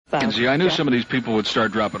Kenzie, I knew some of these people would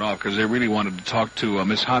start dropping off because they really wanted to talk to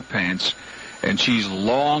Miss Hot Pants, and she's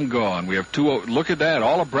long gone. We have two. Look at that.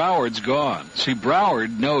 All of Broward's gone. See,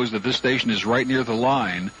 Broward knows that this station is right near the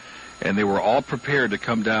line, and they were all prepared to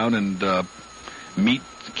come down and meet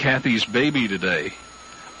Kathy's baby today,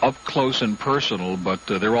 up close and personal, but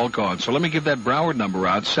they're all gone. So let me give that Broward number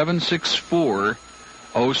out,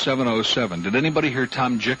 764-0707. Did anybody hear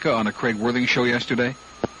Tom Jicka on a Craig Worthing show yesterday?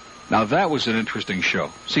 Now, that was an interesting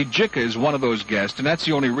show. See, Jicka is one of those guests, and that's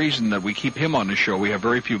the only reason that we keep him on the show. We have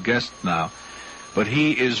very few guests now. But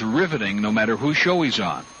he is riveting no matter whose show he's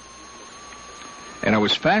on. And I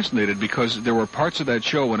was fascinated because there were parts of that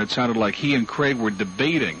show when it sounded like he and Craig were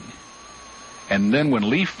debating. And then when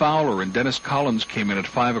Lee Fowler and Dennis Collins came in at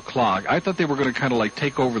 5 o'clock, I thought they were going to kind of like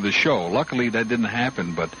take over the show. Luckily, that didn't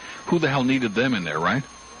happen, but who the hell needed them in there, right?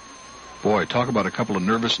 Boy, talk about a couple of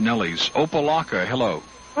nervous Nellies. Opalaka, hello.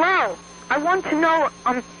 Hello. I want to know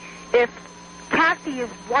if Kathy is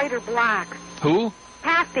white or black. Who?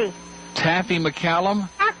 Kathy. Taffy McCallum?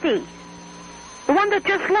 Kathy. The one that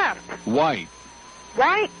just left. White.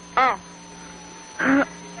 White? Oh.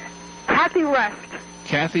 Kathy West.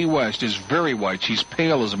 Kathy West is very white. She's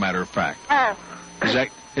pale, as a matter of fact. Oh.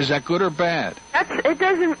 Is that good or bad? It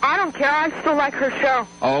doesn't... I don't care. I still like her show.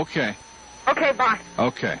 Oh, okay. Okay, bye.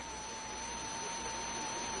 Okay.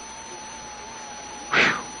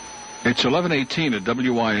 It's 11:18 at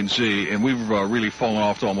WYNZ, and we've really fallen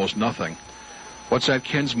off to almost nothing. What's that?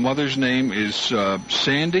 Ken's mother's name is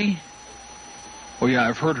Sandy? Oh, yeah,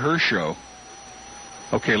 I've heard her show.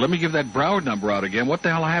 Okay, let me give that Broward number out again. What the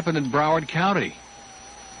hell happened in Broward County?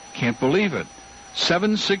 Can't believe it.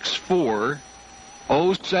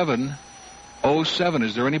 764-0707.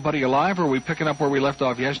 Is there anybody alive, or are we picking up where we left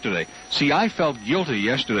off yesterday? See, I felt guilty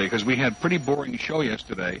yesterday because we had a pretty boring show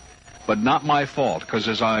yesterday. But not my fault, because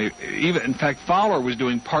in fact, Fowler was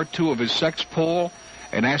doing part 2 of his sex poll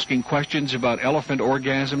and asking questions about elephant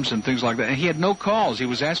orgasms and things like that. And he had no calls. He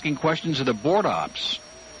was asking questions of the board ops.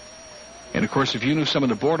 And, of course, if you knew some of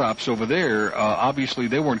the board ops over there, obviously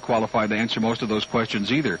they weren't qualified to answer most of those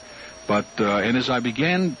questions either. But, and as I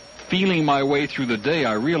began feeling my way through the day,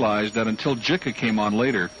 I realized that until Jicka came on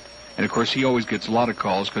later, and, of course, he always gets a lot of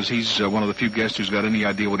calls because he's one of the few guests who's got any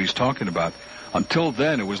idea what he's talking about. Until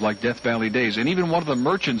then, it was like Death Valley days. And even one of the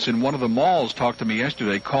merchants in one of the malls talked to me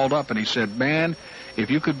yesterday, called up, and he said, man, if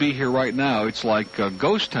you could be here right now, it's like a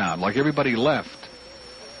ghost town, like everybody left.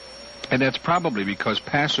 And that's probably because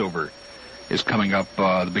Passover is coming up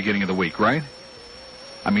the beginning of the week, right?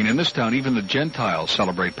 I mean, in this town, even the Gentiles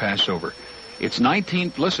celebrate Passover. It's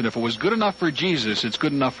 19... Listen, if it was good enough for Jesus, it's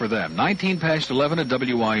good enough for them. 19 past 11 at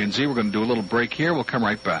WYNZ. We're going to do a little break here. We'll come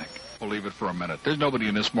right back. We'll leave it for a minute. There's nobody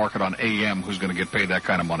in this market on AM who's going to get paid that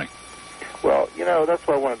kind of money. Well, that's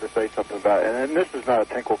what I wanted to say something about. And this is not a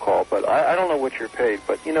tinkle call, but I don't know what you're paid.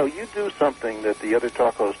 But, you do something that the other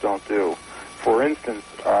talk hosts don't do. For instance,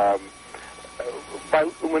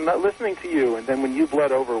 when listening to you, and then when you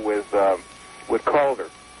bled over with Calder.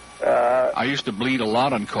 I used to bleed a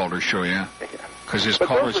lot on Calder's show, yeah. Because his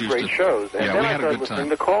callers used to... great shows. And yeah, then we had a good listening time.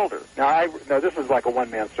 to Calder. Now, this is like a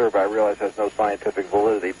one-man survey. I realize has no scientific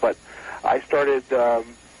validity, but I started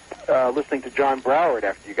listening to John Broward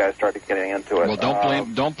after you guys started getting into it. Well,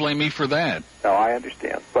 don't blame me for that. No, I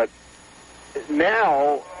understand. But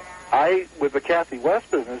now, with the Kathy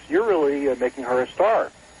West business, you're really making her a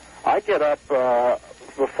star. I get up...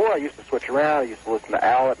 before I used to switch around. I used to listen to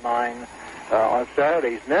Al at 9 on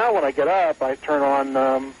Saturdays. Now, when I get up, I turn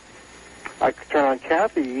on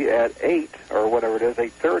Kathy at 8 or whatever it is,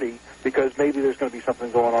 8:30, because maybe there's going to be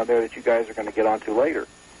something going on there that you guys are going to get onto later.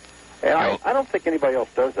 And I don't think anybody else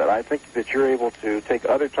does that. I think that you're able to take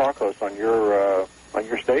other talk hosts on your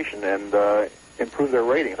station and improve their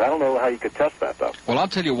ratings. I don't know how you could test that, though. Well, I'll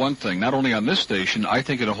tell you one thing. Not only on this station, I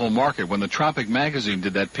think in the whole market. When the Tropic Magazine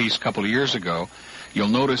did that piece a couple of years ago, you'll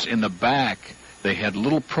notice in the back they had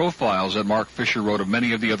little profiles that Mark Fisher wrote of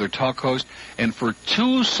many of the other talk hosts. And for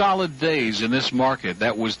 2 solid days in this market,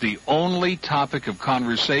 that was the only topic of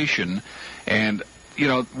conversation. And,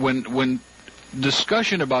 when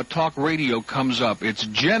discussion about talk radio comes up, it's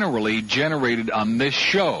generally generated on this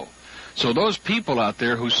show. So those people out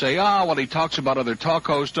there who say, he talks about other talk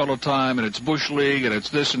hosts all the time, and it's Bush League, and it's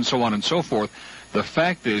this, and so on and so forth, the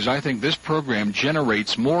fact is, I think this program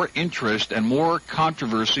generates more interest and more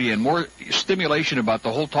controversy and more stimulation about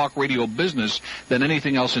the whole talk radio business than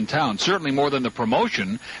anything else in town. Certainly more than the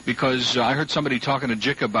promotion, because I heard somebody talking to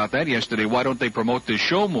Jick about that yesterday. Why don't they promote this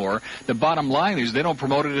show more? The bottom line is they don't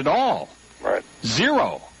promote it at all. Right.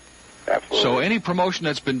 Zero. Absolutely. So any promotion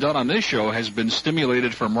that's been done on this show has been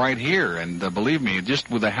stimulated from right here. And believe me, just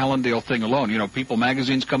with the Hallandale thing alone, People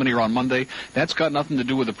Magazine's coming here on Monday. That's got nothing to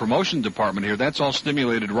do with the promotion department here. That's all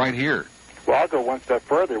stimulated right here. Well, I'll go one step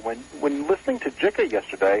further. When listening to Jicka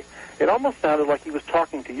yesterday, it almost sounded like he was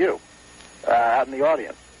talking to you out in the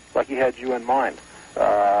audience, like he had you in mind. A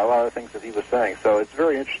lot of the things that he was saying. So it's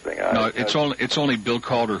very interesting. No, it's only Bill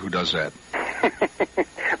Calder who does that.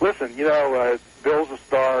 Listen, Bill's a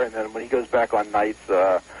star, and then when he goes back on nights,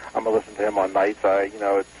 I'm going to listen to him on nights.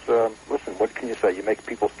 Listen, what can you say? You make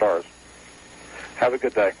people stars. Have a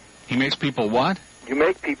good day. He makes people what? You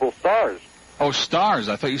make people stars. Oh, stars.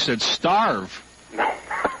 I thought you said starve. No,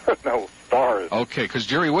 no, stars. Okay, because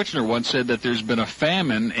Jerry Wichner once said that there's been a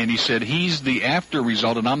famine, and he said he's the after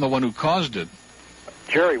result, and I'm the one who caused it.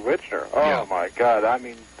 Jerry Wichner. Oh, yeah. My God. I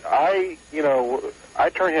mean, I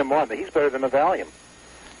turn him on. He's better than a Valium.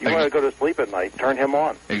 You want to go to sleep at night, turn him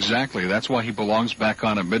on. Exactly. That's why he belongs back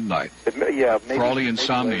on at midnight. Yeah, maybe. For all the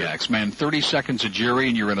insomniacs, man, 30 seconds of Jerry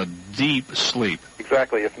and you're in a deep sleep.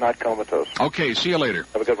 Exactly, if not comatose. Okay, see you later.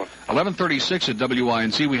 Have a good one. 11:36 at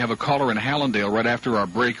WINC. We have a caller in Hallandale right after our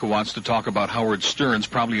break who wants to talk about Howard Stearns,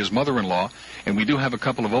 probably his mother-in-law. And we do have a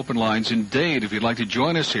couple of open lines in Dade. If you'd like to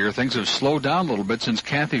join us here, things have slowed down a little bit since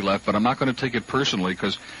Kathy left, but I'm not going to take it personally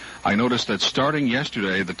because I noticed that starting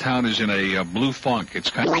yesterday, the town is in a blue funk.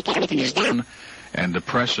 It's kind of like everything is down and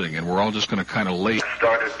depressing, and we're all just going to kind of lay.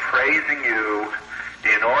 Started praising you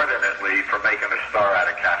inordinately for making a star out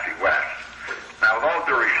of Kathy West. Now, with all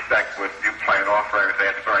due respect, with you playing off for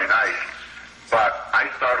everything, it's very nice. But I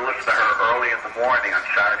started listening to her early in the morning on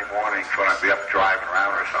Saturday mornings when I'd be up driving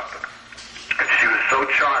around or something. And she was so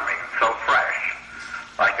charming, so fresh,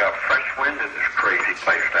 like a fresh wind in this crazy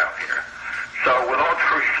place down here. So, with all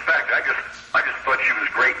due respect, I just thought she was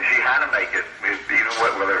great, and she had to make it, even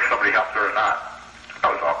whether somebody helped her or not.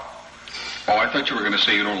 That was all. Oh, I thought you were going to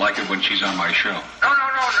say you don't like it when she's on my show. No.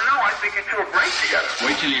 I think you two are great together.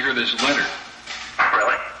 Wait till you hear this letter.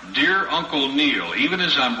 Really? Dear Uncle Neil, even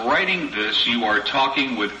as I'm writing this, you are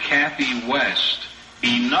talking with Kathy West.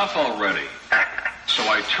 Enough already. So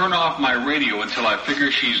I turn off my radio until I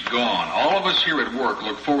figure she's gone. All of us here at work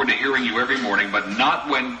look forward to hearing you every morning, but not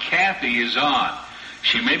when Kathy is on.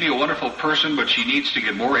 She may be a wonderful person, but she needs to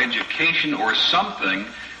get more education or something.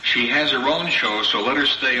 She has her own show, so let her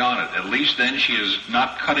stay on it. At least then she is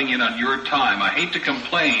not cutting in on your time. I hate to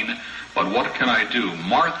complain, but what can I do?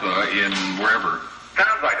 Martha in wherever.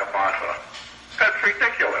 Sounds like a Martha. That's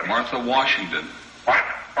ridiculous. Martha Washington.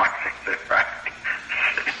 Washington, right?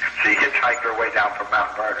 She hitchhiked her way down from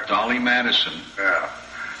Mount Vernon. Dolly Madison. Yeah.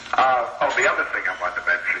 The other thing I wanted to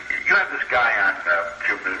mention, you had this guy on a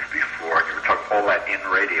few minutes before, and you were talking all that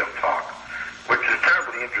in-radio talk, which is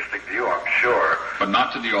terribly interesting to you, I'm sure. But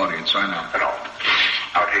not to the audience, I know.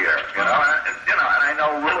 Out here, and I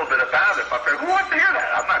know a little bit about it, but who wants to hear that?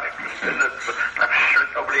 I'm not interested. I'm sure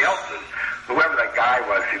nobody else is. Whoever that guy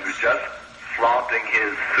was, he was just flaunting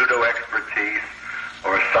his pseudo-expertise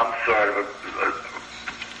or some sort of a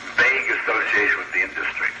vague association with the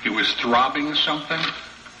industry. He was throbbing something?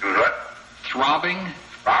 He was what? Throbbing?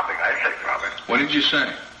 Throbbing, I say throbbing. What did you say?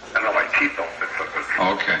 I don't know, my teeth don't fit so good.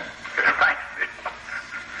 Okay.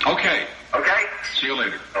 Okay. Okay? See you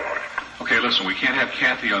later. Okay. Okay, listen, we can't have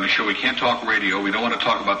Kathy on the show. We can't talk radio. We don't want to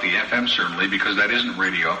talk about the FM, certainly, because that isn't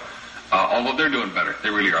radio. Although they're doing better. They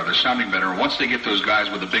really are. They're sounding better. And once they get those guys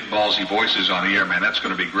with the big ballsy voices on the air, man, that's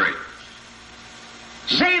going to be great.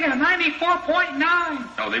 Zeta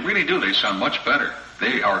 94.9. No, they really do. They sound much better.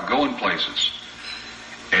 They are going places.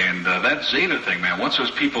 And that Zeta thing, man, once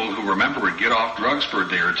those people who remember it get off drugs for a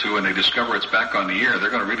day or two and they discover it's back on the air, they're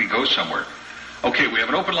going to really go somewhere. Okay, we have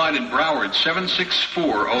an open line in Broward,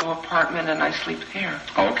 764. Apartment, and I sleep there.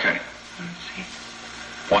 Okay. Let's see.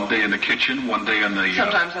 One day in the kitchen, one day in the...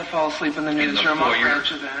 Sometimes I fall asleep in the newsroom. I'll grant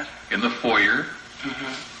you that. In the foyer.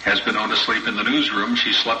 Mm-hmm. Has been known to sleep in the newsroom.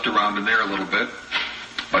 She slept around in there a little bit.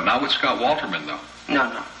 But not with Scott Walterman, though.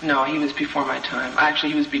 No, he was before my time.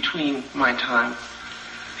 Actually, he was between my time.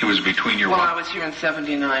 He was between your... Well, I was here in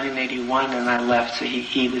 79 and 81, and I left, so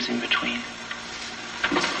he was in between.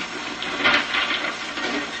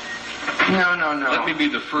 No. Let me be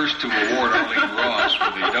the first to award Arlene Ross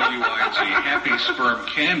for the WINC Happy Sperm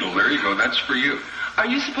Candle. There you go. That's for you. Are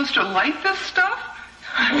you supposed to light this stuff?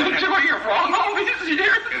 I've been doing it wrong all these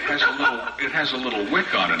years. It has a little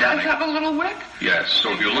wick on it. It does have a little wick? Yes.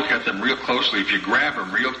 So if you look at them real closely, if you grab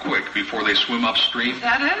them real quick before they swim upstream. Is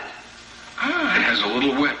that it? It has a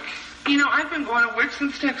little wick. You know, I've been going to Wicks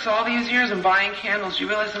and Sticks all these years and buying candles. You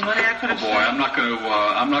realize the money I could have saved? I'm not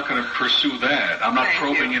going to pursue that. I'm not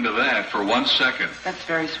probing into that for 1 second. That's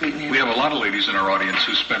very sweet, Neil. We have a lot of ladies in our audience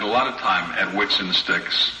who spend a lot of time at Wicks and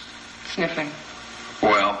Sticks. Sniffing.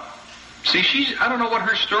 Well, see, I don't know what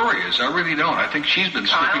her story is. I really don't. I think she's been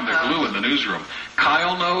sniffing the glue in the newsroom.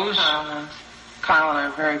 Kyle knows? Kyle knows. Kyle and I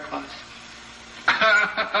are very close.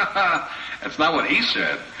 That's not what he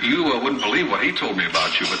said. You wouldn't believe what he told me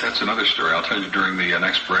about you, but that's another story. I'll tell you during the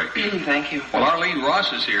next break. Thank you. Well, Arlene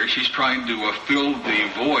Ross is here. She's trying to fill the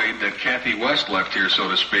void that Kathy West left here, so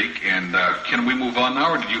to speak. And can we move on now,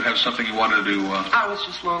 or did you have something you wanted to do? I was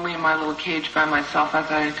just lonely in my little cage by myself. I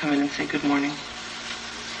thought I'd come in and say good morning.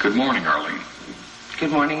 Good morning, Arlene. Good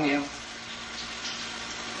morning, Neil.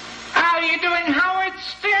 How are you doing, Howard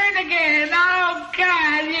Stern again? Oh,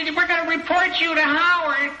 God, we're going to report you to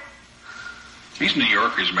Howard. These New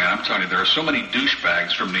Yorkers, man, I'm telling you, there are so many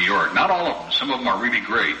douchebags from New York. Not all of them. Some of them are really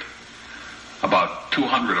great. About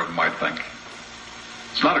 200 of them, I think.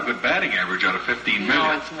 It's not a good batting average out of 15 million.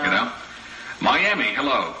 No, it's not. You know? Miami,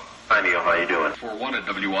 hello. Hi, Neil. How you doing? 4-1 at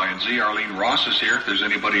WINZ. Arlene Ross is here. If there's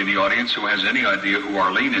anybody in the audience who has any idea who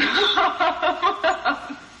Arlene is.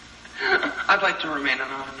 I'd like to remain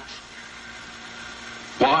anonymous.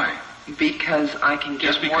 Why? Because I can get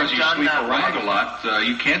just because you sleep around a lot,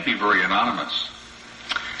 you can't be very anonymous.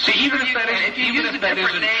 See, even if that isn't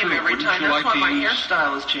true, every wouldn't time, you that's like why my to use...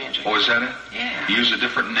 hairstyle is changing. Oh, is that it? Yeah. You use a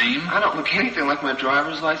different name? I don't look anything like my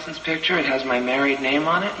driver's license picture. It has my married name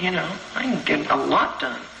on it. You know, I can get a lot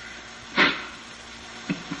done.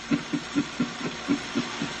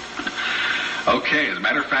 Okay, as a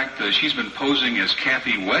matter of fact, she's been posing as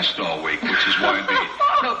Kathy West all week, which is why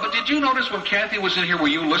No, but did you notice when Kathy was in here, were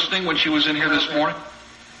you listening when she was in here this morning?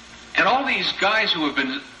 And all these guys who have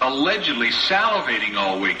been allegedly salivating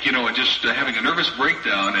all week, you know, and just having a nervous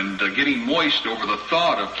breakdown and getting moist over the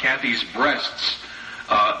thought of Kathy's breasts,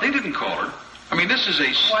 they didn't call her. I mean, this is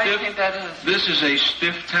a stiff... Why do you think that is? This is a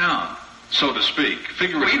stiff town, so to speak.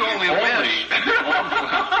 Figuratively. We'd only wish.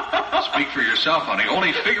 Speak for yourself, honey.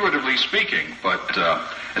 Only figuratively speaking. But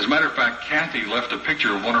as a matter of fact, Kathy left a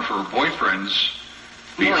picture of one of her boyfriends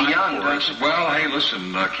behind young, for us. Well, hey,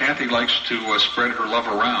 listen, Kathy likes to spread her love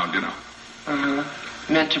around, you know.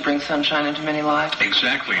 Meant to bring sunshine into many lives.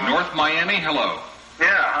 Exactly. North Miami, hello.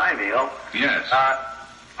 Yeah, hi, Neil. Yes.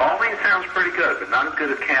 Arlene sounds pretty good, but not as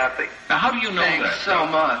good as Kathy. Now, how do you know Thanks that? so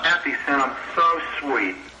much. Kathy sounds so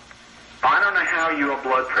sweet. I don't know how your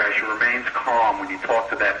blood pressure remains calm when you talk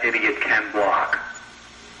to that idiot Ken Block.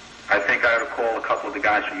 I think I ought to call a couple of the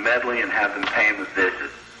guys from Medley and have them pay him a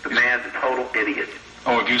visit. The man's a total idiot.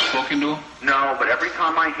 Oh, have you spoken to him? No, but every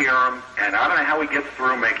time I hear him, and I don't know how he gets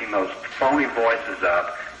through making those phony voices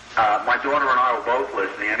up, my daughter and I were both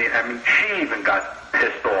listening, and I mean, she even got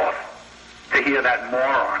pissed off to hear that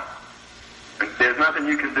moron. There's nothing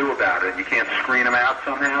you can do about it. You can't screen him out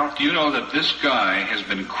somehow. Do you know that this guy has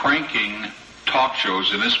been cranking talk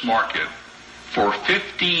shows in this market for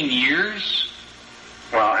 15 years?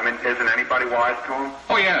 Well, I mean, isn't anybody wise to him?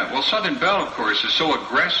 Oh, yeah. Well, Southern Belle, of course, is so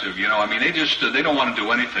aggressive, you know. I mean, they they don't want to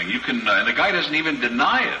do anything. You can, and the guy doesn't even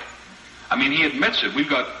deny it. I mean, he admits it.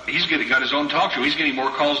 He's got his own talk show. He's getting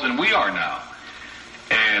more calls than we are now.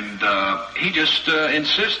 And he just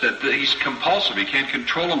insists that he's compulsive. He can't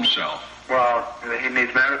control himself. Well, he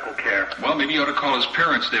needs medical care. Well, maybe you ought to call his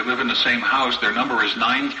parents. They live in the same house. Their number is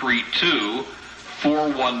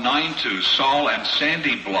 932-4192. Saul and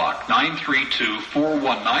Sandy Block.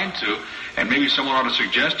 932-4192. And maybe someone ought to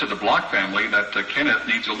suggest to the Block family that Kenneth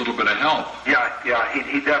needs a little bit of help. Yeah,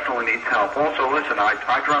 he definitely needs help. Also, listen, I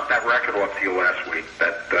dropped that record off to you last week,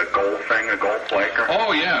 that gold thing, a gold flaker.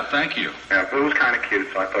 Oh, yeah, thank you. Yeah, it was kind of cute,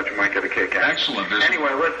 so I thought you might get a kick out of it. Excellent.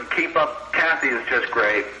 Anyway, listen, keep up. Kathy is just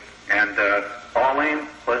great. And Arlene,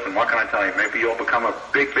 listen, what can I tell you? Maybe you'll become a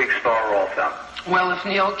big, big star also. Well, if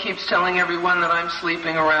Neil keeps telling everyone that I'm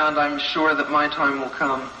sleeping around, I'm sure that my time will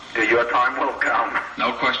come. Your time will come.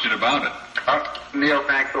 No question about it. Neil,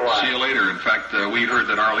 thanks a lot. See you later. In fact, we heard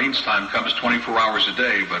that Arlene's time comes 24 hours a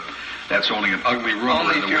day, but that's only an ugly rumor.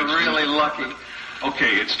 Only if you're really lucky.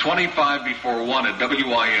 Okay, it's 25 before 1 at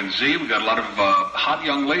WINZ. We've got a lot of hot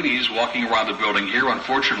young ladies walking around the building here.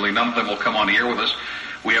 Unfortunately, none of them will come on the air with us.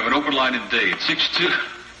 We have an open line in date,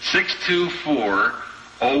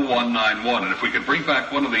 624-0191. And if we could bring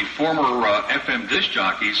back one of the former FM disc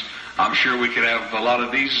jockeys, I'm sure we could have a lot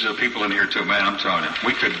of these people in here too, man. I'm telling you.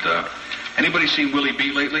 We could... anybody seen Willie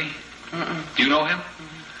B lately? Mm-mm. Do you know him?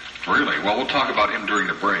 Mm-hmm. Really? Well, we'll talk about him during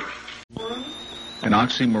the break. An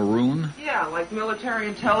oxymoron? Yeah, like military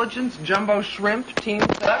intelligence, jumbo shrimp, team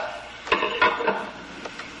stuff.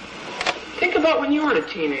 Think about when you were a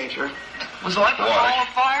teenager? Was life a ball of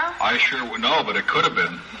fire? I sure would know, but it could have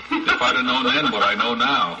been. If I'd have known then what I know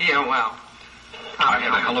now. Yeah, well. I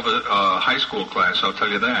had a hell of a high school class, I'll tell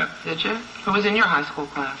you that. Did you? Who was in your high school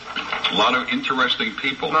class? A lot of interesting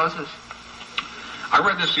people. Moses. I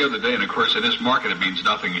read this the other day, and of course in this market it means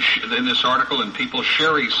nothing. In this article in People,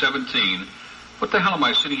 Sherry, 17, what the hell am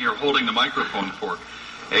I sitting here holding the microphone for?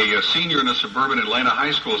 A senior in a suburban Atlanta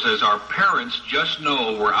high school says, our parents just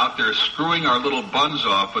know we're out there screwing our little buns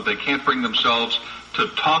off, but they can't bring themselves to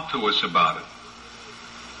talk to us about it.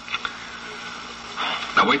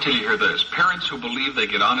 Now wait till you hear this. Parents who believe they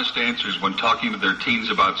get honest answers when talking to their teens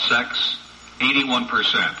about sex,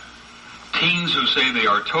 81%. Teens who say they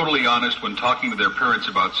are totally honest when talking to their parents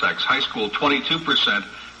about sex. High school, 22%.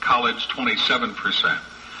 College, 27%.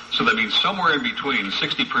 So that means somewhere in between,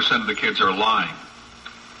 60% of the kids are lying.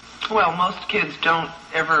 Well, most kids don't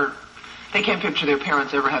ever, they can't picture their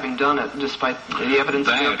parents ever having done it, despite the evidence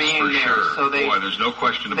of their being there. Sure. So Boy, there's no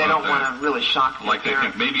question about that. They don't want to really shock their like parents.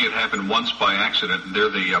 They think maybe it happened once by accident, and they're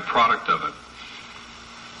the product of it.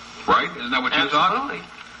 Right? Isn't that what you thought? Absolutely.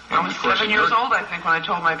 I was 7 years old, I think, when I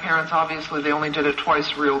told my parents, obviously, they only did it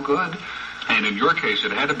twice real good. And in your case,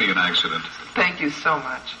 it had to be an accident. Thank you so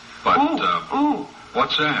much. But, ooh.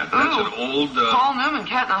 What's that? Ooh. That's an old... Paul Newman,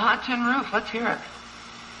 Cat in a Hot Tin Roof. Let's hear it.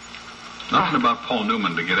 Nothing about Paul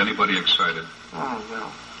Newman to get anybody excited. Oh,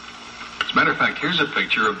 well. As a matter of fact, here's a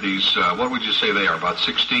picture of these, what would you say they are, about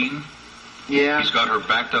 16? Yeah. He's got her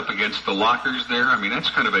backed up against the lockers there. I mean, that's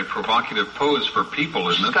kind of a provocative pose for people,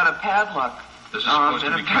 isn't it? She's got a padlock. This is supposed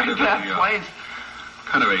to be kind of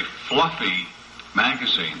a fluffy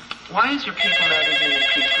magazine. Why is your People magazine in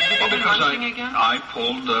pieces? Have you been hunting again? I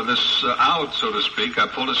pulled this out, so to speak. I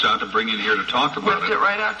pulled this out to bring in here to talk about Whipped it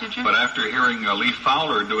right out, did you? But after hearing Lee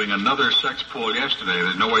Fowler doing another sex poll yesterday,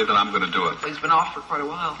 there's no way that I'm going to do it. He's been off for quite a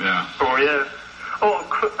while. Yeah. Oh, yeah. Oh,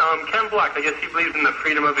 Ken Block, I guess he believes in the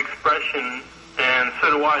freedom of expression, and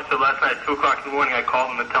so do I. So last night at 2 o'clock in the morning, I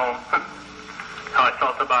called him to tell him how I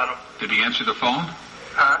felt about him. Did he answer the phone?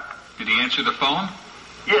 Huh? Did he answer the phone?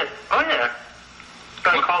 Yes. Oh, yeah.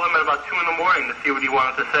 I called him at about 2 in the morning to see what he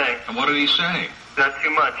wanted to say. And what did he say? Not too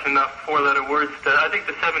much. Enough 4-letter words. I think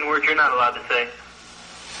the 7 words you're not allowed to say.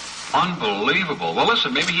 Unbelievable. Well,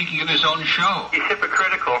 listen, maybe he can get his own show. He's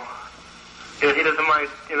hypocritical. You know, he doesn't mind,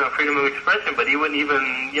 freedom of expression, but he wouldn't even,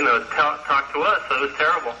 talk to us, so it was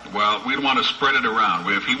terrible. Well, we'd want to spread it around.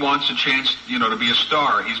 If he wants a chance, to be a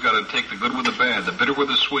star, he's got to take the good with the bad, the bitter with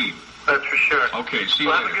the sweet. That's for sure. Okay, see you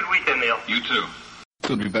later. Have a good weekend, Neil. You too. It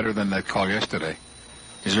would be better than that call yesterday.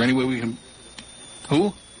 Is there any way we can...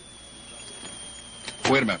 Who?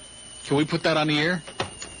 Wait a minute. Can we put that on the air?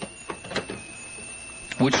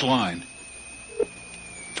 Which line?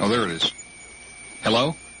 Oh, there it is.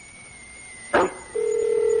 Hello?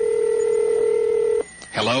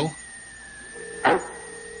 Hello?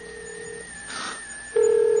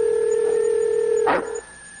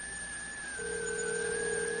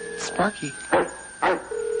 Sparky.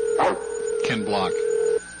 Ken Block.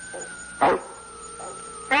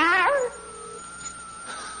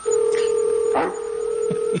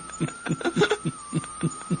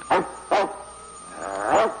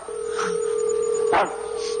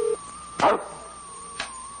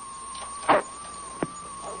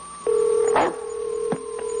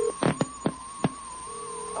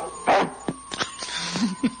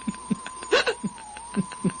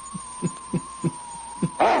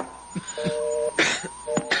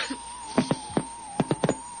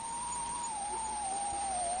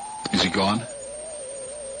 Is he gone?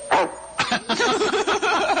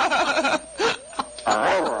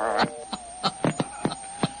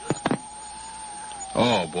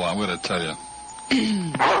 Oh, boy, I'm going to tell you.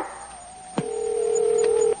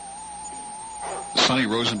 Sonny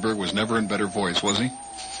Rosenberg was never in better voice, was he?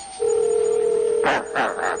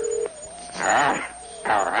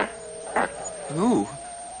 Ooh.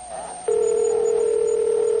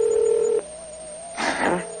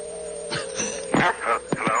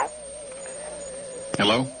 Hello?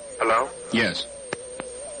 Hello? Hello? Yes.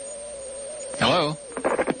 Hello?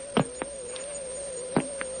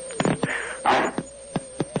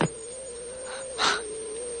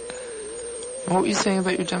 What were you saying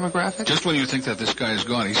about your demographic? Just when you think that this guy is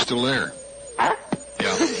gone, he's still there.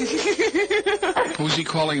 Yeah. Who's he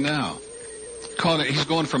calling now? He's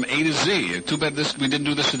going from A to Z. Too bad we didn't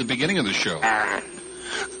do this at the beginning of the show.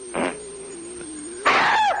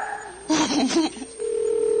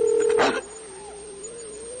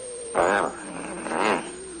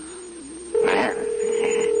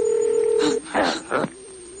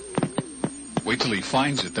 Wait till he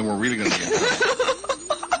finds it, then we're really going to get it.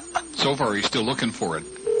 So far, he's still looking for it.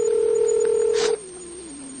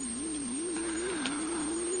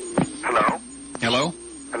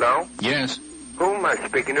 Who am I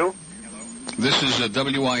speaking to? This is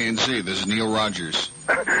WINZ. This is Neil Rogers.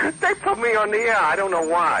 They put me on the air. I don't know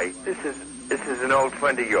why. This is an old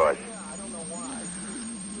friend of yours.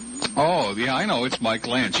 Oh, yeah, I know. It's Mike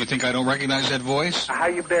Lance. You think I don't recognize that voice? How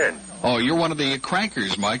you been? Oh, you're one of the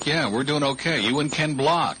crankers, Mike. Yeah, we're doing okay. You and Ken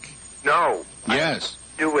Block. No. Yes.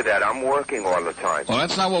 Do with that. I'm working all the time. Well,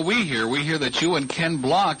 that's not what we hear. We hear that you and Ken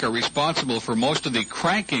Block are responsible for most of the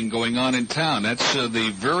cranking going on in town. That's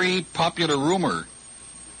the very popular rumor.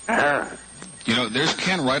 You know, there's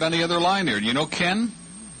Ken right on the other line there. Do you know Ken?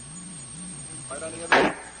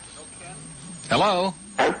 Hello?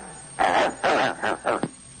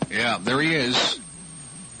 Yeah, there he is.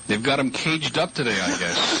 They've got him caged up today, I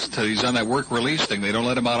guess. Till he's on that work release thing. They don't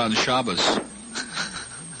let him out on Shabbos.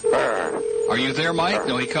 Are you there, Mike?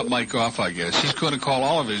 No, he cut Mike off, I guess. He's going to call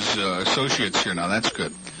all of his associates here now. That's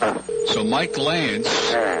good. So Mike Lance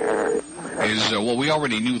is, well, we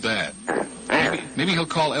already knew that. Maybe he'll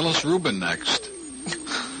call Ellis Rubin next.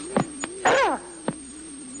 I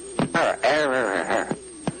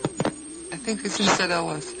think it just said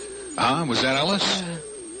Ellis. Was that Ellis?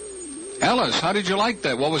 Ellis, how did you like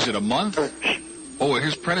that? What was it, a month? Oh,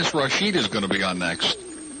 here's Prentice Rashid is going to be on next.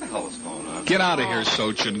 What the hell is going on? Get out of here,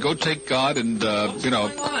 Sochin. Go take God and, What's going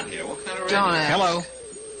on here? What kind of radio? Don't ask. Hello?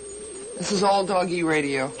 This is all doggy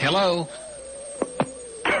radio. Hello?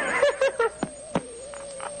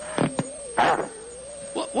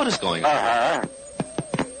 What is going on?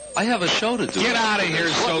 I have a show to do. Get out of here,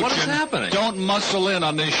 Sochin. What is happening? Don't muscle in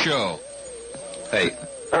on this show. Hey,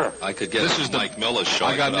 I could get This is Mike Miller's show.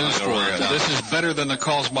 I got news could for hang you. around This town. is better than the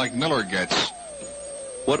calls Mike Miller gets.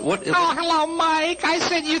 What? Oh, hello, Mike. I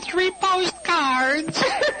sent you 3 postcards.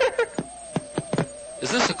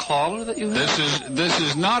 Is this a caller that you have? This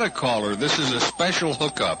is not a caller. This is a special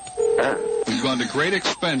hookup. We've gone to great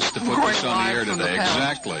expense to put this on the air today.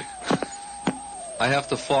 Exactly. I have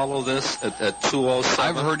to follow this at 2:07.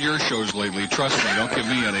 I've heard your shows lately. Trust me. Don't give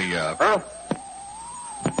me any.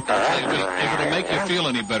 If it'll make you feel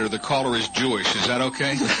any better, the caller is Jewish. Is that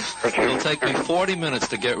okay? It'll take me 40 minutes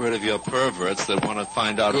to get rid of your perverts that want to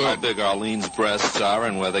find out how big Arlene's breasts are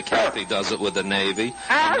and whether Kathy does it with the Navy.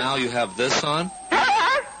 And now you have this on?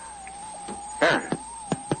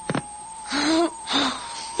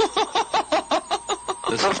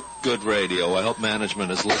 This is good radio. I hope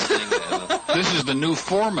management is listening. This is the new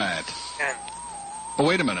format. Ken, Oh,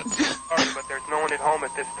 wait a minute. sorry, but there's no one at home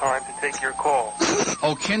at this time to take your call.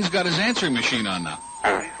 Oh, Ken's got his answering machine on now.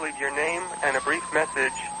 Please leave your name and a brief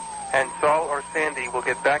message, and Saul or Sandy will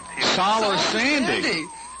get back to you. Saul or Sandy?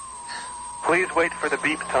 Please wait for the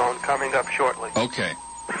beep tone coming up shortly. Okay.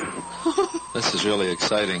 This is really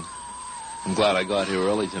exciting. I'm glad I got here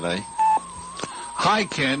early today. Hi,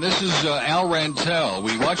 Ken. This is Al Rantel.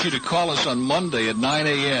 We want you to call us on Monday at 9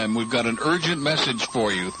 a.m. We've got an urgent message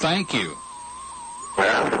for you. Thank you.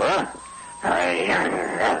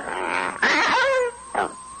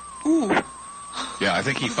 Yeah, I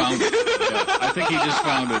think he found it. Yeah, I think he just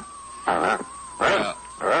found it.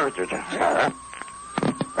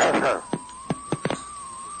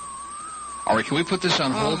 All right, can we put this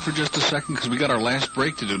on hold for just a second? Because we got our last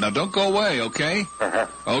break to do. Now, don't go away, okay?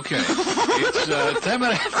 Okay. It's 10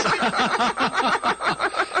 minutes.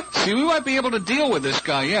 See, we might be able to deal with this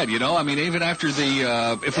guy yet, you know? I mean, even after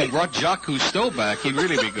if we brought Jacques Cousteau back, he'd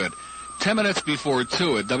really be good. 10 minutes before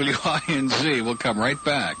 2 at WINZ. We'll come right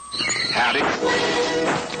back. Howdy.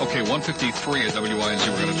 Okay, 1:53 at WINZ.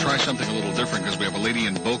 We're going to try something a little different because we have a lady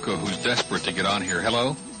in Boca who's desperate to get on here.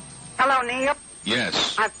 Hello? Hello, Neil.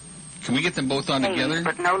 Yes. Can we get them both on together?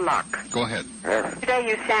 But no luck. Go ahead. Today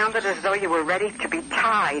you sounded as though you were ready to be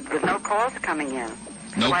tied with no calls coming in.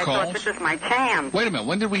 No so I calls? thought this is my chance. Wait a minute.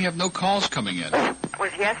 When did we have no calls coming in? It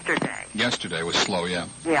was yesterday. Yesterday was slow, yeah.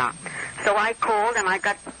 Yeah. So I called and I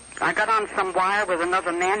got on some wire with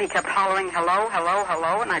another man. He kept hollering, hello, hello,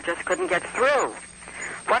 hello, and I just couldn't get through.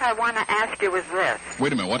 What I want to ask you is this.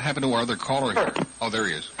 Wait a minute. What happened to our other caller here? Oh, there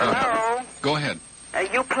he is. Hello? Go ahead.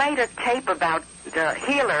 You played a tape about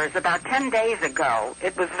healers about 10 days ago.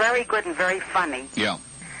 It was very good and very funny. Yeah.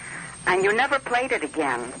 And you never played it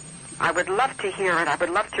again. I would love to hear it. I would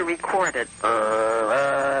love to record it.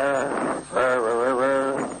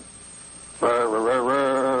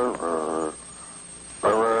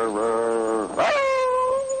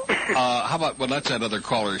 How about, well, that's that other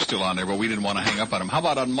caller who's still on there, but we didn't want to hang up on him. How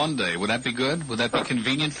about on Monday? Would that be good? Would that be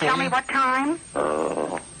convenient for you? Tell me what time?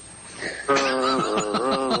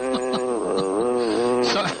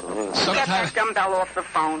 Get that dumbbell off the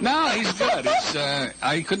phone. No, he's good.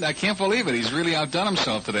 I can't believe it. He's really outdone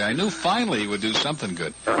himself today. I knew finally he would do something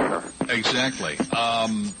good. Exactly.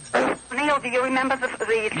 Neil, do you remember the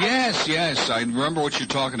Yes, I remember what you're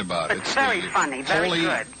talking about. It's very funny, very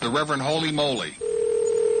good. The Reverend Holy Moly.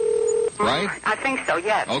 Right? I think so,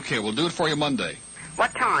 yes. Okay, we'll do it for you Monday.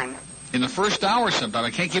 What time? In the first hour sometime.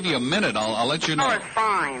 I can't give you a minute. I'll let you know. Oh, it's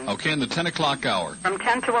fine. Okay, in the 10 o'clock hour. From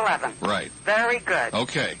 10 to 11. Right. Very good.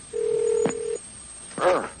 Okay.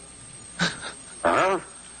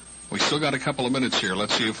 We still got a couple of minutes here.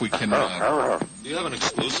 Let's see if we can... Do you have an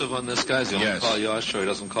exclusive on this, guys? He only call Yosh, or he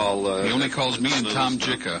doesn't call... he only calls me and Tom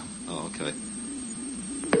Jicka. Oh, okay.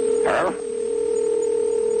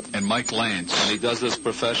 And Mike Lance. And he does this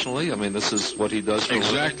professionally? I mean, this is what he does for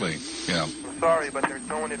Exactly, yeah. I'm sorry, but there's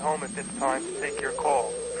no one at home at this time to take your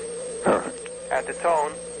call. At the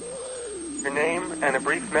tone, your name and a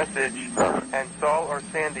brief message, and Saul or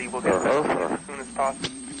Sandy will get back to you as soon as possible.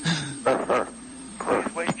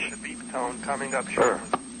 Please wait for the beep tone coming up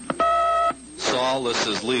shortly. Saul, this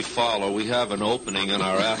is Lee Fowler. We have an opening in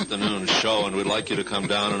our afternoon show, and we'd like you to come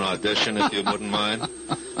down and audition if you wouldn't mind.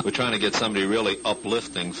 We're trying to get somebody really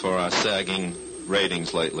uplifting for our sagging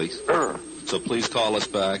ratings lately. So please call us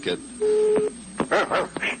back at...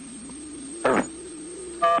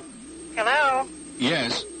 Hello?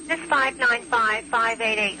 Yes. This is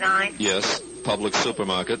 595-5889. Yes, Public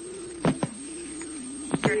Supermarket.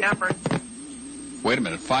 Your number. Wait a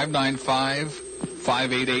minute,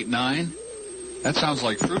 595-5889? That sounds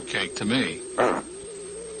like fruitcake to me.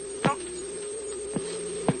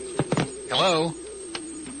 Hello?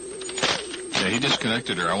 Yeah, he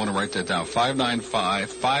disconnected her. I want to write that down.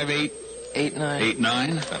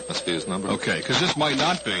 595-5889. That must be his number. Okay, because this might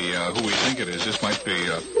not be who we think it is. This might be,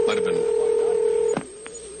 might have been...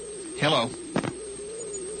 Hello?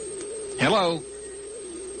 Hello?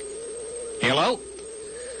 Hello?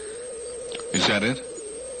 Is that it?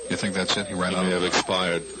 You think that's it? He ran out. May have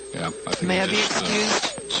expired. Yeah, I think May I be just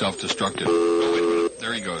excused? Self-destructed. Oh, wait a minute.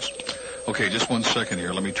 There he goes. Okay, just 1 second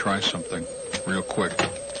here. Let me try something real quick.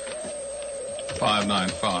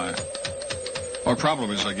 595. Our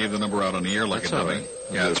problem is I gave the number out on the air like a dummy. Right.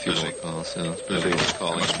 Yeah, it's busy. It's busy. It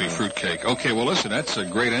must be fruitcake. Okay, well, listen, that's a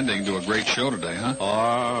great ending to a great show today, huh?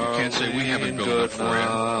 You can't say we haven't built it for you.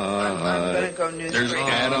 I'm going to go news. There's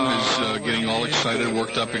Adam is getting all excited,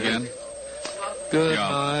 worked up again. Good yeah.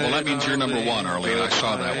 night, well, that means you're number one, Arlene. I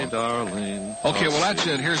saw that one. Darling. Okay, well, that's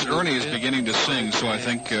it. Here's Ernie is beginning to sing, so I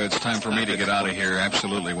think it's time for me to get out of here.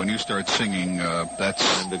 Absolutely. When you start singing, that's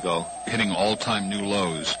time to go. Hitting all-time new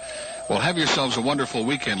lows. Well, have yourselves a wonderful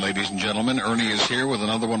weekend, ladies and gentlemen. Ernie is here with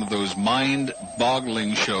another one of those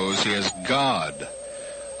mind-boggling shows. He has God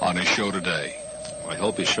on his show today. I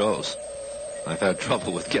hope he shows. I've had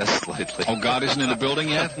trouble with guests lately. Oh, God isn't in the building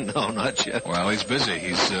yet? No, not yet. Well, he's busy.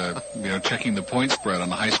 He's, checking the point spread on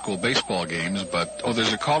the high school baseball games. But,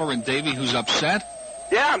 there's a caller in Davie who's upset?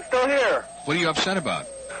 Yeah, I'm still here. What are you upset about?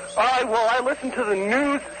 I listened to the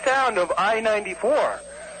news sound of I-94,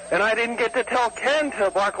 and I didn't get to tell Ken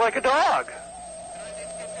to bark like a dog.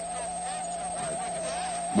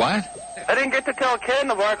 What? I didn't get to tell Ken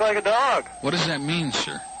to bark like a dog. What does that mean,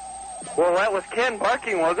 sir? Well, that was Ken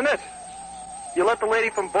barking, wasn't it? You let the lady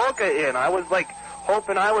from Boca in. I was,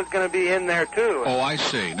 hoping I was going to be in there, too. Oh, I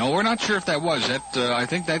see. No, we're not sure if that was. I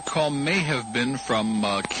think that call may have been from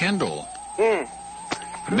Kendall.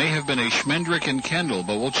 May have been a Schmendrick and Kendall,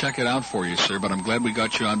 but we'll check it out for you, sir. But I'm glad we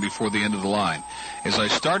got you on before the end of the line. As I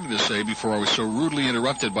started to say before I was so rudely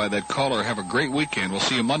interrupted by that caller, have a great weekend. We'll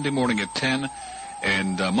see you Monday morning at 10.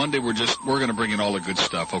 And Monday we're going to bring in all the good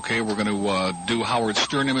stuff, okay? We're going to do Howard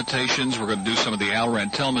Stern imitations. We're going to do some of the Al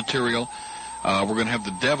Rantel material. We're going to have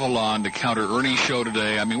the devil on to counter Ernie's show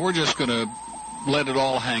today. I mean, we're just going to let it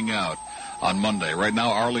all hang out on Monday. Right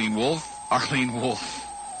now, Arlene Wolf.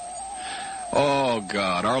 Oh,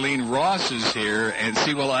 God. Arlene Ross is here. And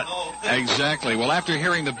see, exactly. Well, after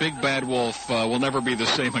hearing the big bad wolf, we'll never be the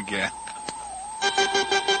same again.